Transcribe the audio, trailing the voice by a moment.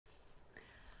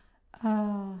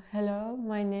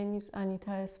My name is Anita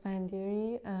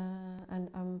Esfandiari, and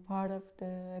I'm part of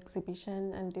the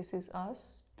exhibition And This Is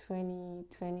Us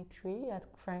 2023 at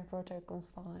Frankfurter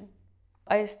Kunstverein.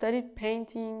 I studied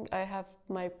painting, I have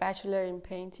my bachelor in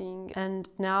painting, and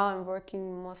now I'm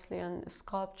working mostly on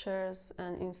sculptures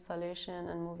and installation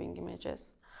and moving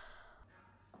images.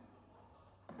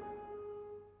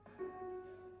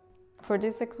 For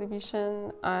this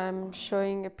exhibition, I'm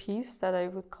showing a piece that I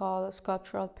would call a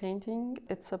sculptural painting.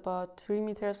 It's about 3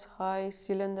 meters high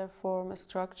cylinder form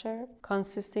structure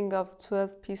consisting of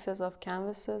 12 pieces of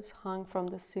canvases hung from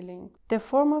the ceiling. The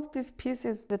form of this piece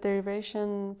is the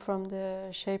derivation from the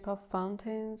shape of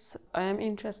fountains. I am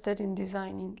interested in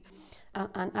designing.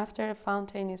 And after a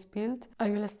fountain is built,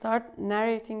 I will start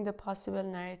narrating the possible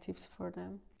narratives for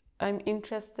them. I'm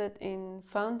interested in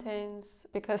fountains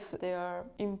because they are an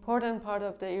important part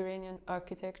of the Iranian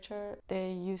architecture. They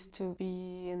used to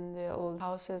be in the old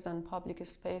houses and public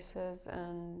spaces,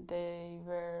 and they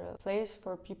were a place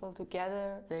for people to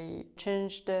gather. They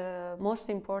changed the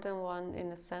most important one in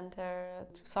the center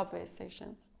to subway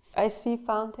stations. I see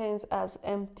fountains as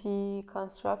empty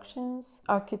constructions,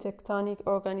 architectonic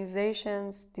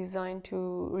organizations designed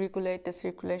to regulate the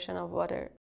circulation of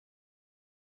water.